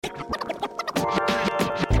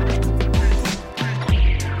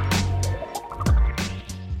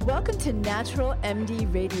to Natural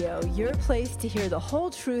MD Radio, your place to hear the whole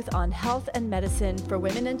truth on health and medicine for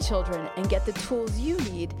women and children and get the tools you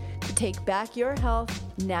need to take back your health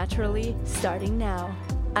naturally starting now.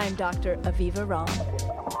 I'm Dr. Aviva Romm.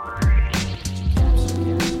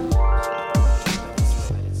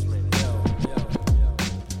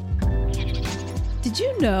 Did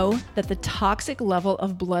you know that the toxic level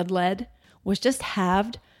of blood lead was just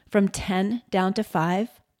halved from 10 down to 5?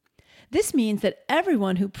 This means that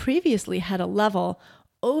everyone who previously had a level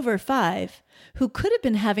over 5, who could have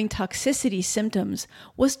been having toxicity symptoms,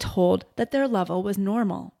 was told that their level was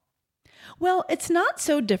normal. Well, it's not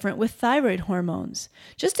so different with thyroid hormones.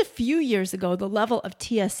 Just a few years ago, the level of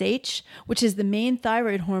TSH, which is the main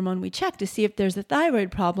thyroid hormone we check to see if there's a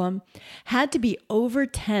thyroid problem, had to be over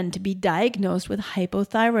 10 to be diagnosed with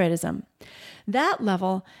hypothyroidism. That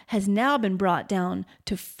level has now been brought down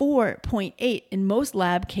to 4.8 in most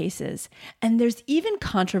lab cases, and there's even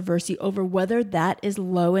controversy over whether that is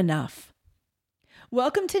low enough.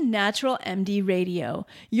 Welcome to Natural MD Radio,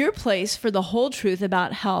 your place for the whole truth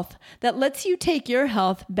about health that lets you take your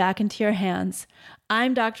health back into your hands.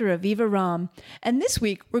 I'm Dr. Aviva Romm, and this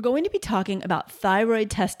week we're going to be talking about thyroid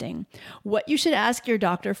testing, what you should ask your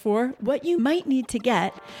doctor for, what you might need to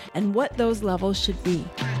get, and what those levels should be.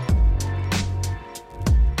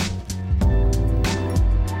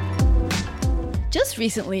 Just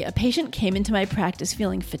recently, a patient came into my practice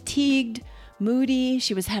feeling fatigued, moody,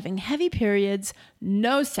 she was having heavy periods,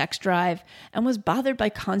 no sex drive, and was bothered by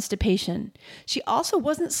constipation. She also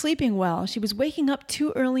wasn't sleeping well. She was waking up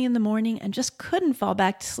too early in the morning and just couldn't fall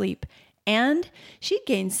back to sleep. And she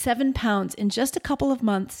gained 7 pounds in just a couple of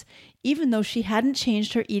months, even though she hadn't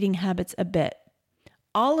changed her eating habits a bit.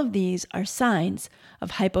 All of these are signs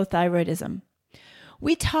of hypothyroidism.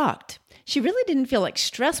 We talked. She really didn't feel like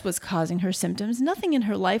stress was causing her symptoms. Nothing in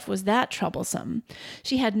her life was that troublesome.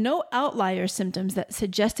 She had no outlier symptoms that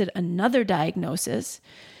suggested another diagnosis.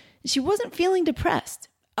 She wasn't feeling depressed,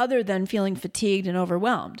 other than feeling fatigued and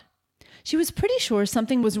overwhelmed. She was pretty sure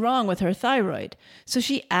something was wrong with her thyroid, so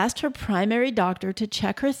she asked her primary doctor to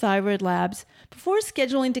check her thyroid labs before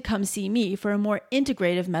scheduling to come see me for a more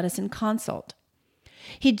integrative medicine consult.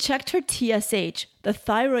 He'd checked her TSH, the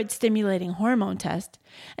thyroid-stimulating hormone test,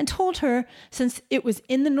 and told her since it was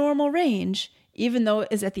in the normal range, even though it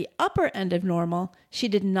is at the upper end of normal, she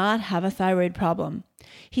did not have a thyroid problem.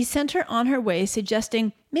 He sent her on her way,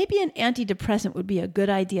 suggesting maybe an antidepressant would be a good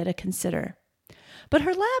idea to consider. But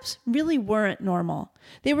her labs really weren't normal.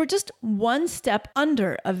 They were just one step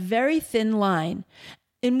under a very thin line,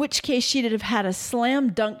 in which case she'd have had a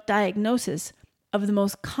slam dunk diagnosis of the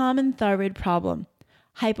most common thyroid problem,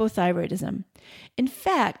 hypothyroidism. In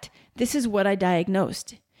fact, this is what I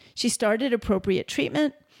diagnosed. She started appropriate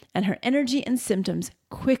treatment, and her energy and symptoms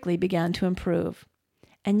quickly began to improve.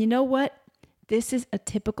 And you know what? This is a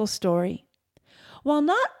typical story. While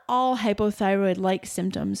not all hypothyroid-like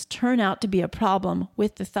symptoms turn out to be a problem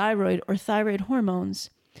with the thyroid or thyroid hormones,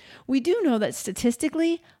 we do know that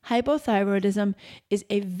statistically, hypothyroidism is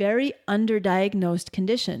a very underdiagnosed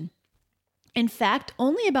condition. In fact,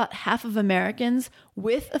 only about half of Americans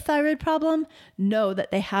with a thyroid problem know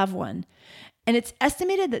that they have one, and it's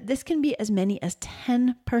estimated that this can be as many as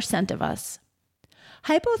 10% of us.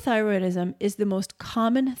 Hypothyroidism is the most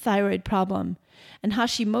common thyroid problem, and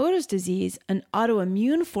Hashimoto's disease, an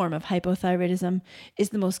autoimmune form of hypothyroidism, is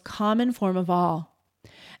the most common form of all.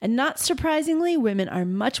 And not surprisingly, women are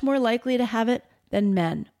much more likely to have it than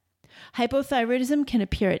men. Hypothyroidism can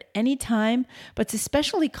appear at any time, but it's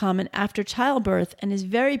especially common after childbirth and is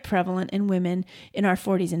very prevalent in women in our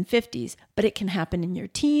 40s and 50s, but it can happen in your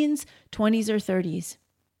teens, 20s, or 30s.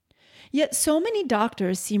 Yet so many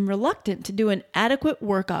doctors seem reluctant to do an adequate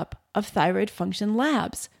workup of thyroid function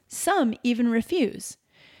labs. Some even refuse.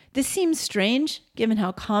 This seems strange, given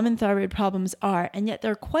how common thyroid problems are, and yet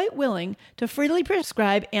they're quite willing to freely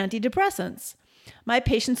prescribe antidepressants. My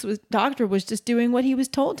patient's doctor was just doing what he was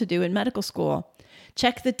told to do in medical school.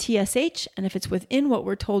 Check the TSH, and if it's within what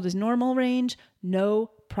we're told is normal range, no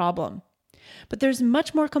problem. But there's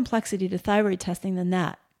much more complexity to thyroid testing than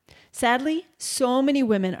that. Sadly, so many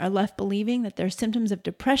women are left believing that their symptoms of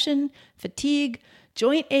depression, fatigue,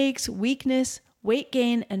 joint aches, weakness, weight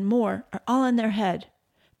gain, and more are all in their head.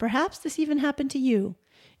 Perhaps this even happened to you.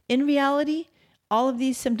 In reality, all of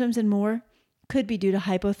these symptoms and more could be due to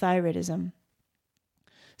hypothyroidism.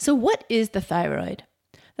 So what is the thyroid?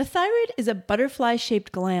 The thyroid is a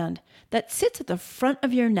butterfly-shaped gland that sits at the front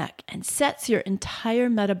of your neck and sets your entire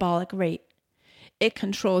metabolic rate. It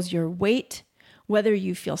controls your weight, whether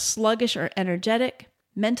you feel sluggish or energetic,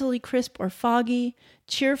 mentally crisp or foggy,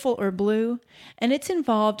 cheerful or blue, and it's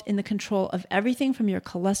involved in the control of everything from your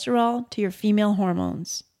cholesterol to your female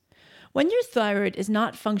hormones. When your thyroid is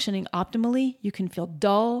not functioning optimally, you can feel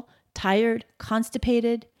dull, tired,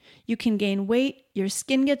 constipated. You can gain weight, your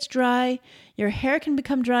skin gets dry, your hair can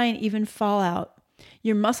become dry and even fall out.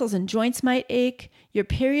 Your muscles and joints might ache, your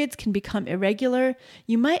periods can become irregular,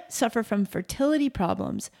 you might suffer from fertility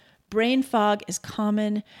problems. Brain fog is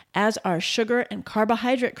common, as are sugar and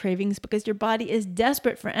carbohydrate cravings because your body is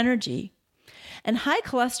desperate for energy. And high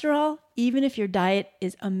cholesterol, even if your diet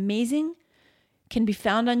is amazing, can be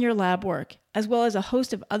found on your lab work, as well as a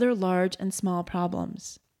host of other large and small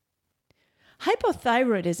problems.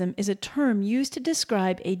 Hypothyroidism is a term used to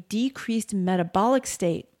describe a decreased metabolic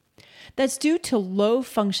state that's due to low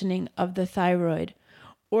functioning of the thyroid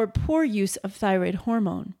or poor use of thyroid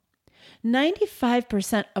hormone.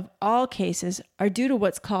 95% of all cases are due to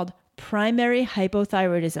what's called primary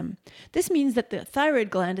hypothyroidism. This means that the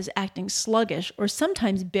thyroid gland is acting sluggish or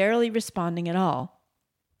sometimes barely responding at all.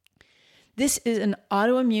 This is an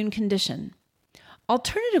autoimmune condition.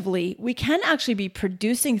 Alternatively, we can actually be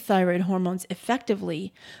producing thyroid hormones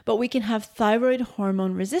effectively, but we can have thyroid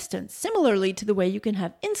hormone resistance, similarly to the way you can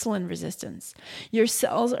have insulin resistance. Your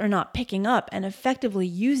cells are not picking up and effectively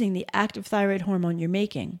using the active thyroid hormone you're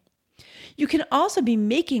making. You can also be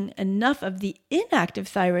making enough of the inactive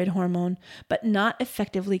thyroid hormone, but not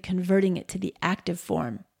effectively converting it to the active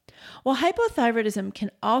form. While hypothyroidism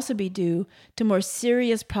can also be due to more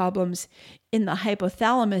serious problems in the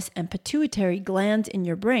hypothalamus and pituitary glands in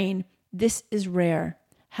your brain, this is rare.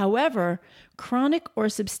 However, chronic or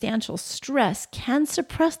substantial stress can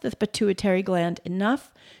suppress the pituitary gland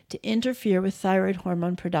enough to interfere with thyroid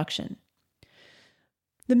hormone production.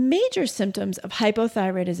 The major symptoms of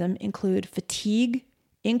hypothyroidism include fatigue,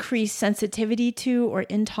 increased sensitivity to or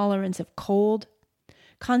intolerance of cold,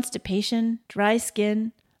 constipation, dry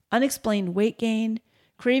skin, unexplained weight gain,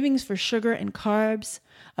 cravings for sugar and carbs,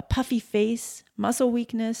 a puffy face, muscle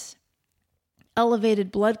weakness,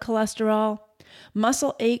 elevated blood cholesterol,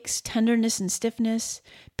 muscle aches, tenderness and stiffness,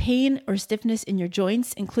 pain or stiffness in your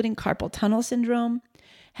joints, including carpal tunnel syndrome,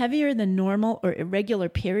 heavier than normal or irregular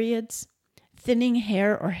periods, thinning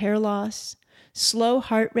hair or hair loss, slow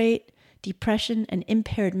heart rate, depression, and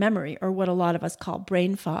impaired memory, or what a lot of us call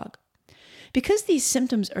brain fog. Because these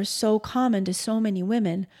symptoms are so common to so many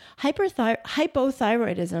women,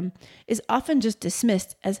 hypothyroidism is often just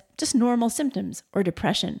dismissed as just normal symptoms or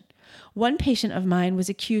depression. One patient of mine was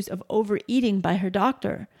accused of overeating by her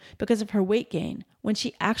doctor because of her weight gain when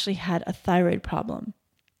she actually had a thyroid problem.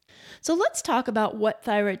 So let's talk about what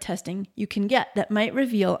thyroid testing you can get that might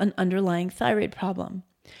reveal an underlying thyroid problem.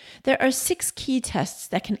 There are 6 key tests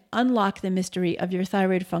that can unlock the mystery of your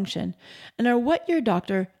thyroid function and are what your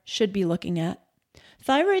doctor should be looking at.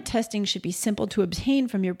 Thyroid testing should be simple to obtain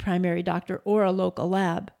from your primary doctor or a local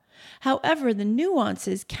lab. However, the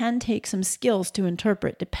nuances can take some skills to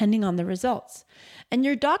interpret depending on the results, and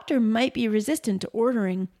your doctor might be resistant to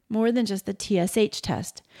ordering more than just the TSH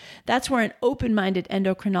test. That's where an open-minded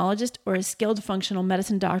endocrinologist or a skilled functional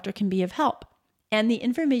medicine doctor can be of help. And the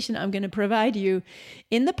information I'm going to provide you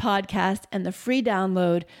in the podcast and the free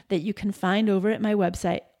download that you can find over at my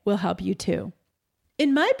website will help you too.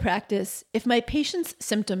 In my practice, if my patient's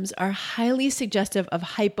symptoms are highly suggestive of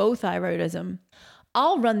hypothyroidism,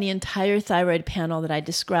 I'll run the entire thyroid panel that I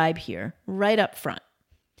describe here right up front.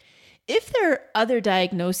 If there are other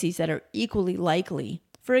diagnoses that are equally likely,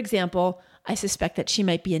 for example, I suspect that she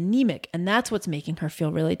might be anemic and that's what's making her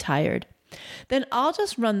feel really tired, then I'll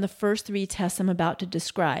just run the first 3 tests I'm about to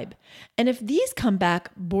describe. And if these come back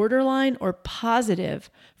borderline or positive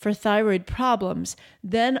for thyroid problems,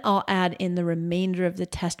 then I'll add in the remainder of the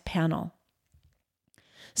test panel.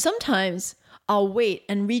 Sometimes I'll wait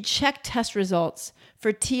and recheck test results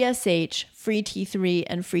for TSH, free T3,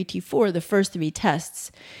 and free T4, the first 3 tests,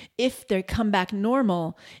 if they come back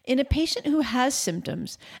normal in a patient who has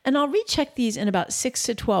symptoms. And I'll recheck these in about 6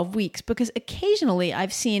 to 12 weeks because occasionally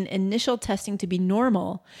I've seen initial testing to be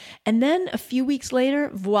normal. And then a few weeks later,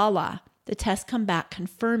 voila, the tests come back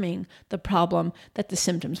confirming the problem that the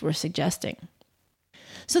symptoms were suggesting.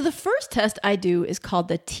 So the first test I do is called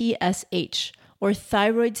the TSH, or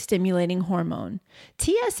thyroid stimulating hormone.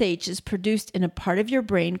 TSH is produced in a part of your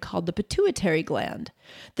brain called the pituitary gland.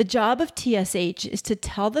 The job of TSH is to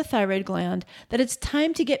tell the thyroid gland that it's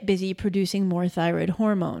time to get busy producing more thyroid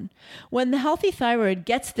hormone. When the healthy thyroid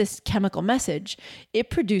gets this chemical message, it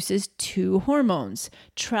produces 2 hormones,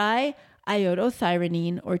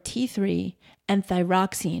 triiodothyronine, or T3, and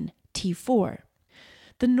thyroxine, T4.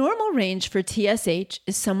 The normal range for TSH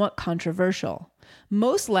is somewhat controversial.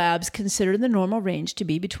 Most labs consider the normal range to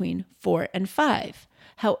be between 4 and 5.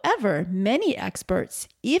 However, many experts,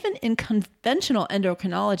 even in conventional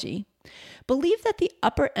endocrinology, believe that the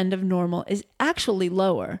upper end of normal is actually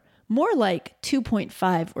lower, more like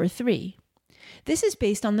 2.5 or 3. This is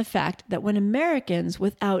based on the fact that when Americans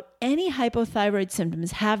without any hypothyroid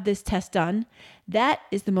symptoms have this test done, that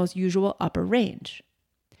is the most usual upper range.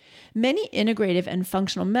 Many integrative and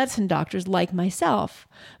functional medicine doctors, like myself,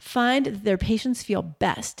 find that their patients feel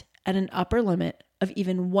best at an upper limit of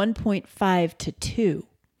even 1.5 to 2.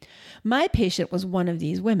 My patient was one of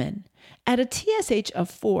these women. At a TSH of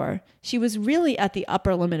 4, she was really at the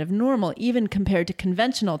upper limit of normal, even compared to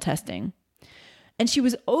conventional testing. And she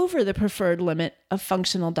was over the preferred limit of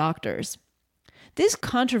functional doctors. This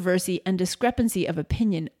controversy and discrepancy of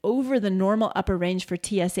opinion over the normal upper range for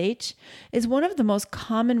TSH is one of the most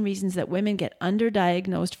common reasons that women get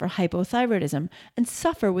underdiagnosed for hypothyroidism and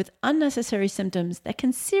suffer with unnecessary symptoms that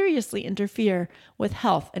can seriously interfere with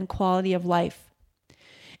health and quality of life.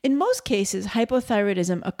 In most cases,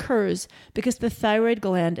 hypothyroidism occurs because the thyroid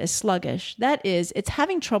gland is sluggish. That is, it's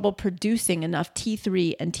having trouble producing enough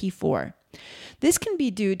T3 and T4. This can be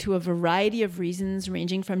due to a variety of reasons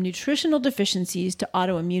ranging from nutritional deficiencies to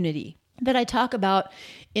autoimmunity that I talk about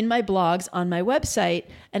in my blogs on my website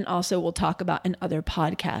and also will talk about in other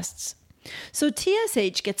podcasts. So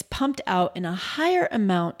TSH gets pumped out in a higher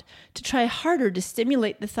amount to try harder to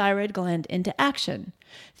stimulate the thyroid gland into action.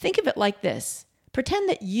 Think of it like this. Pretend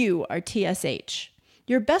that you are TSH.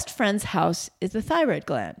 Your best friend's house is the thyroid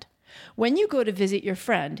gland. When you go to visit your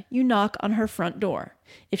friend, you knock on her front door.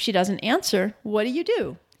 If she doesn't answer, what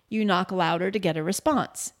do? You knock louder to get a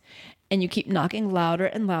response. And you keep knocking louder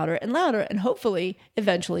and louder and louder, and hopefully,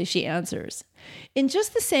 eventually she answers. In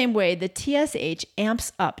just the same way, the TSH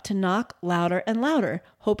amps up to knock louder and louder,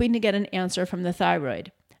 hoping to get an answer from the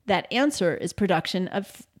thyroid. That answer is production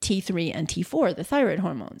of T3 and T4, the thyroid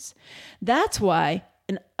hormones. That's why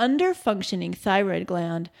an under-functioning thyroid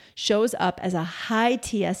gland shows up as a high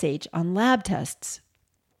TSH on lab tests.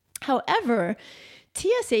 However,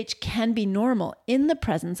 TSH can be normal in the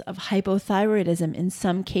presence of hypothyroidism in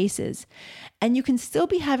some cases, and you can still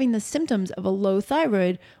be having the symptoms of a low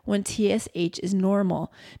thyroid when TSH is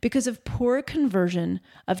normal because of poor conversion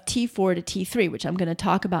of T4 to T3, which I'm going to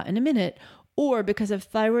talk about in a minute, or because of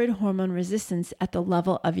thyroid hormone resistance at the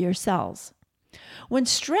level of your cells. When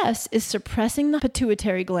stress is suppressing the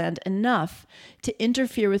pituitary gland enough to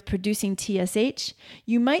interfere with producing TSH,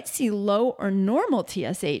 you might see low or normal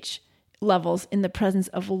TSH levels in the presence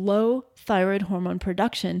of low thyroid hormone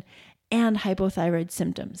production and hypothyroid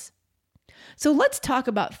symptoms. So let's talk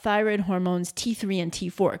about thyroid hormones T3 and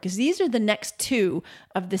T4, because these are the next two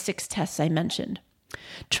of the 6 tests I mentioned.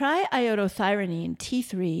 Triiodothyronine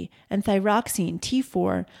T3 and thyroxine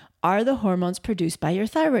T4 are the hormones produced by your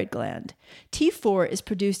thyroid gland. T4 is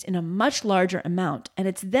produced in a much larger amount, and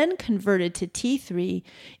it's then converted to T3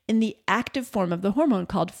 in the active form of the hormone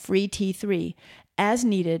called free T3, as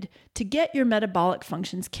needed to get your metabolic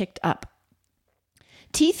functions kicked up.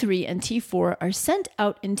 T3 and T4 are sent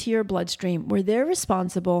out into your bloodstream where they're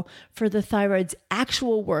responsible for the thyroid's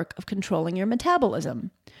actual work of controlling your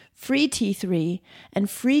metabolism. Free T3 and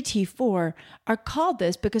free T4 are called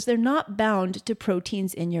this because they're not bound to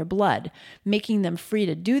proteins in your blood, making them free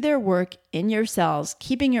to do their work in your cells,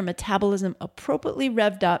 keeping your metabolism appropriately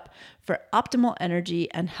revved up for optimal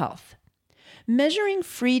energy and health. Measuring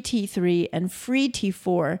free T3 and free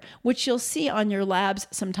T4, which you'll see on your labs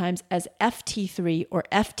sometimes as FT3 or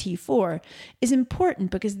FT4, is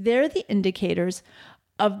important because they're the indicators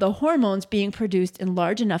of the hormones being produced in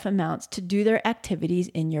large enough amounts to do their activities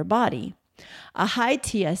in your body. A high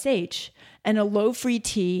TSH and a low free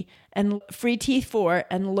T and free T4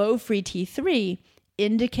 and low free T3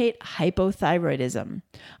 indicate hypothyroidism.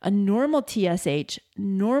 A normal TSH,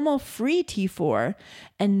 normal free T4,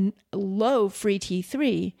 and low free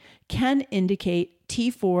T3 can indicate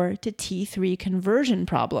T4 to T3 conversion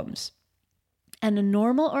problems. And a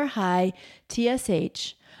normal or high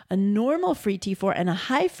TSH, a normal free T4, and a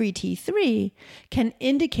high free T3 can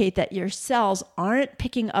indicate that your cells aren't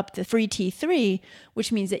picking up the free T3,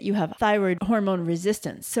 which means that you have thyroid hormone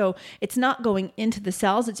resistance. So it's not going into the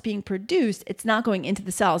cells, it's being produced, it's not going into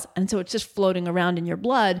the cells, and so it's just floating around in your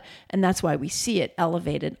blood, and that's why we see it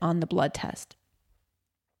elevated on the blood test.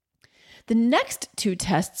 The next 2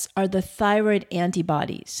 tests are the thyroid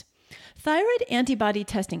antibodies. Thyroid antibody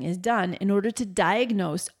testing is done in order to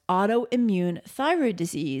diagnose autoimmune thyroid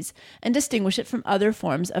disease and distinguish it from other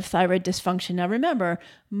forms of thyroid dysfunction. Now remember,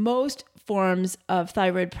 most forms of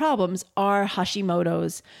thyroid problems are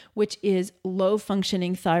Hashimoto's, which is low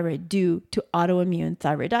functioning thyroid due to autoimmune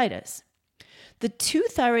thyroiditis. The 2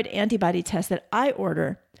 thyroid antibody tests that I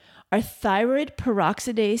order are thyroid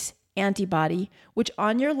peroxidase antibody, which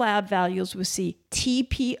on your lab values will see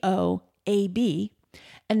TPO-AB,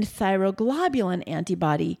 and thyroglobulin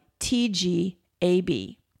antibody,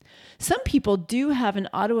 TG-AB. Some people do have an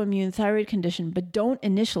autoimmune thyroid condition but don't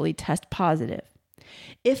initially test positive.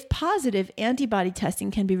 If positive, antibody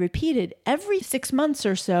testing can be repeated every 6 months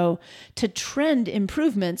or so to trend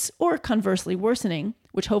improvements or conversely worsening,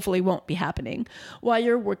 which hopefully won't be happening, while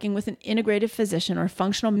you're working with an integrative physician or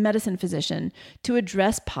functional medicine physician to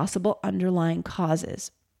address possible underlying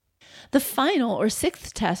causes. The final or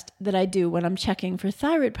 6th test that I do when I'm checking for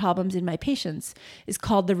thyroid problems in my patients is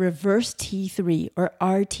called the reverse T3 or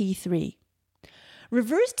RT3.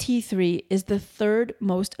 Reverse T3 is the 3rd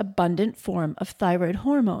most abundant form of thyroid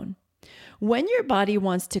hormone. When your body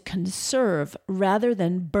wants to conserve rather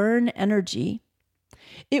than burn energy,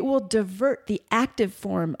 it will divert the active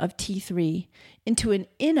form of T3 into an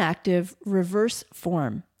inactive reverse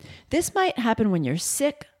form. This might happen when you're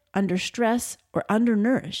sick, under stress, or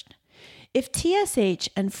undernourished. If TSH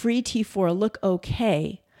and free T4 look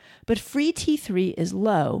okay, but free T3 is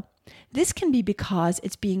low, this can be because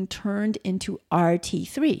it's being turned into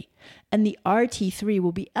RT3, and the RT3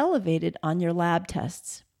 will be elevated on your lab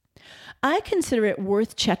tests. I consider it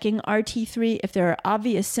worth checking RT3 if there are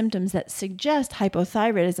obvious symptoms that suggest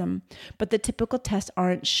hypothyroidism, but the typical tests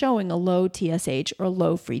aren't showing a low TSH or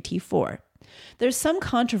low free T4. There's some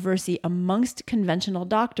controversy amongst conventional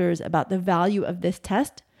doctors about the value of this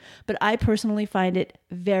test, but I personally find it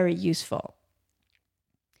very useful.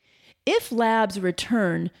 If labs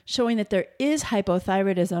return showing that there is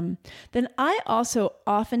hypothyroidism, then I also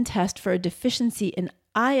often test for a deficiency in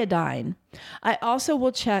iodine. I also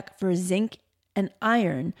will check for zinc and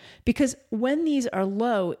iron because when these are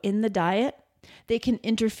low in the diet, they can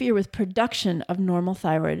interfere with production of normal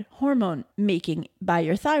thyroid hormone making by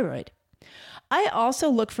your thyroid. I also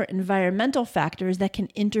look for environmental factors that can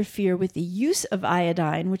interfere with the use of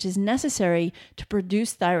iodine, which is necessary to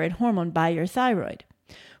produce thyroid hormone by your thyroid.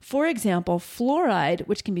 For example, fluoride,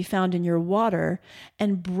 which can be found in your water,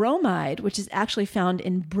 and bromide, which is actually found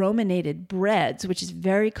in brominated breads, which is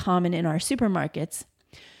very common in our supermarkets,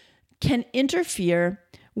 can interfere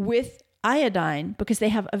with iodine because they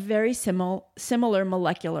have a very similar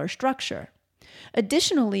molecular structure.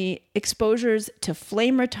 Additionally, exposures to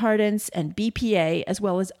flame retardants and BPA, as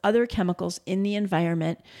well as other chemicals in the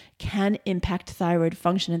environment, can impact thyroid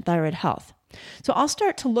function and thyroid health. So I'll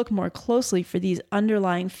start to look more closely for these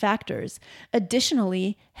underlying factors.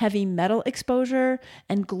 Additionally, heavy metal exposure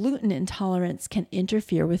and gluten intolerance can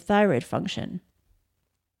interfere with thyroid function.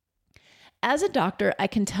 As a doctor, I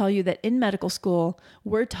can tell you that in medical school,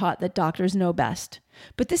 we're taught that doctors know best.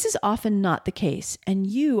 But this is often not the case, and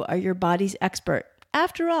you are your body's expert.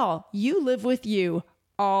 After all, you live with you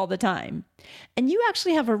all the time. And you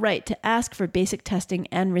actually have a right to ask for basic testing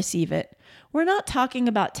and receive it. We're not talking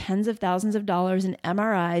about tens of thousands of dollars in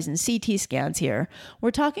MRIs and CT scans here.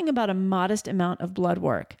 We're talking about a modest amount of blood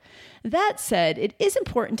work. That said, it is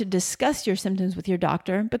important to discuss your symptoms with your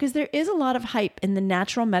doctor because there is a lot of hype in the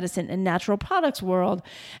natural medicine and natural products world,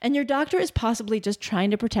 and your doctor is possibly just trying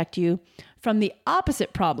to protect you from the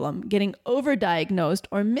opposite problem, getting overdiagnosed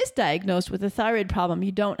or misdiagnosed with a thyroid problem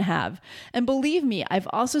you don't have. And believe me, I've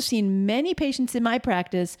also seen many patients in my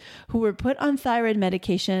practice who were put on thyroid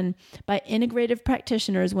medication by integrative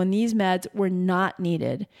practitioners when these meds were not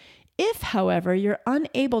needed. If, however, you're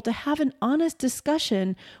unable to have an honest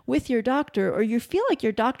discussion with your doctor, or you feel like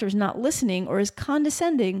your doctor is not listening or is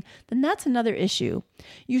condescending, then that's another issue.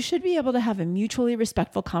 You should be able to have a mutually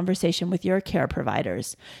respectful conversation with your care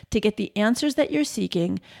providers to get the answers that you're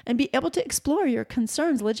seeking and be able to explore your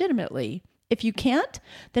concerns legitimately. If you can't,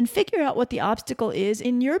 then figure out what the obstacle is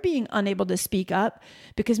in your being unable to speak up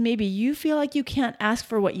because maybe you feel like you can't ask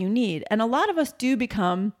for what you need. And a lot of us do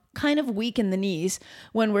become kind of weak in the knees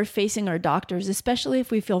when we're facing our doctors, especially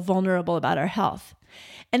if we feel vulnerable about our health.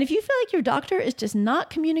 And if you feel like your doctor is just not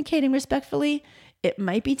communicating respectfully, it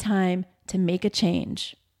might be time to make a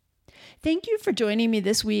change. Thank you for joining me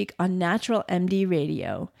this week on Natural MD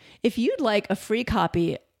Radio. If you'd like a free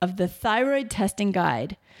copy of the Thyroid Testing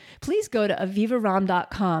Guide, please go to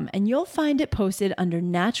avivaromm.com and you'll find it posted under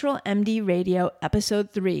Natural MD Radio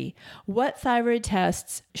Episode 3, What Thyroid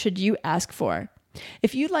Tests Should You Ask For?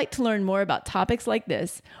 If you'd like to learn more about topics like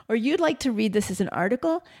this, or you'd like to read this as an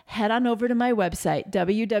article, head on over to my website,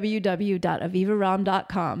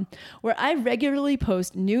 www.avivaromm.com, where I regularly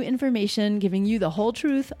post new information giving you the whole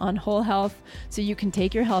truth on whole health so you can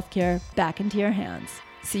take your healthcare back into your hands.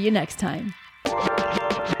 See you next time.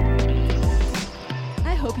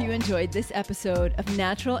 I hope hope you enjoyed this episode of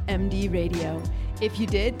Natural MD Radio. If you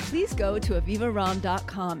did, please go to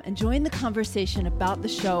avivaromm.com and join the conversation about the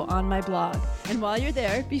show on my blog. And while you're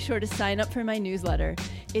there, be sure to sign up for my newsletter.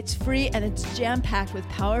 It's free and it's jam-packed with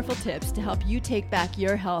powerful tips to help you take back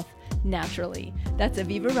your health naturally. That's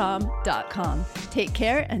avivaromm.com. Take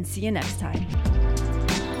care and see you next time.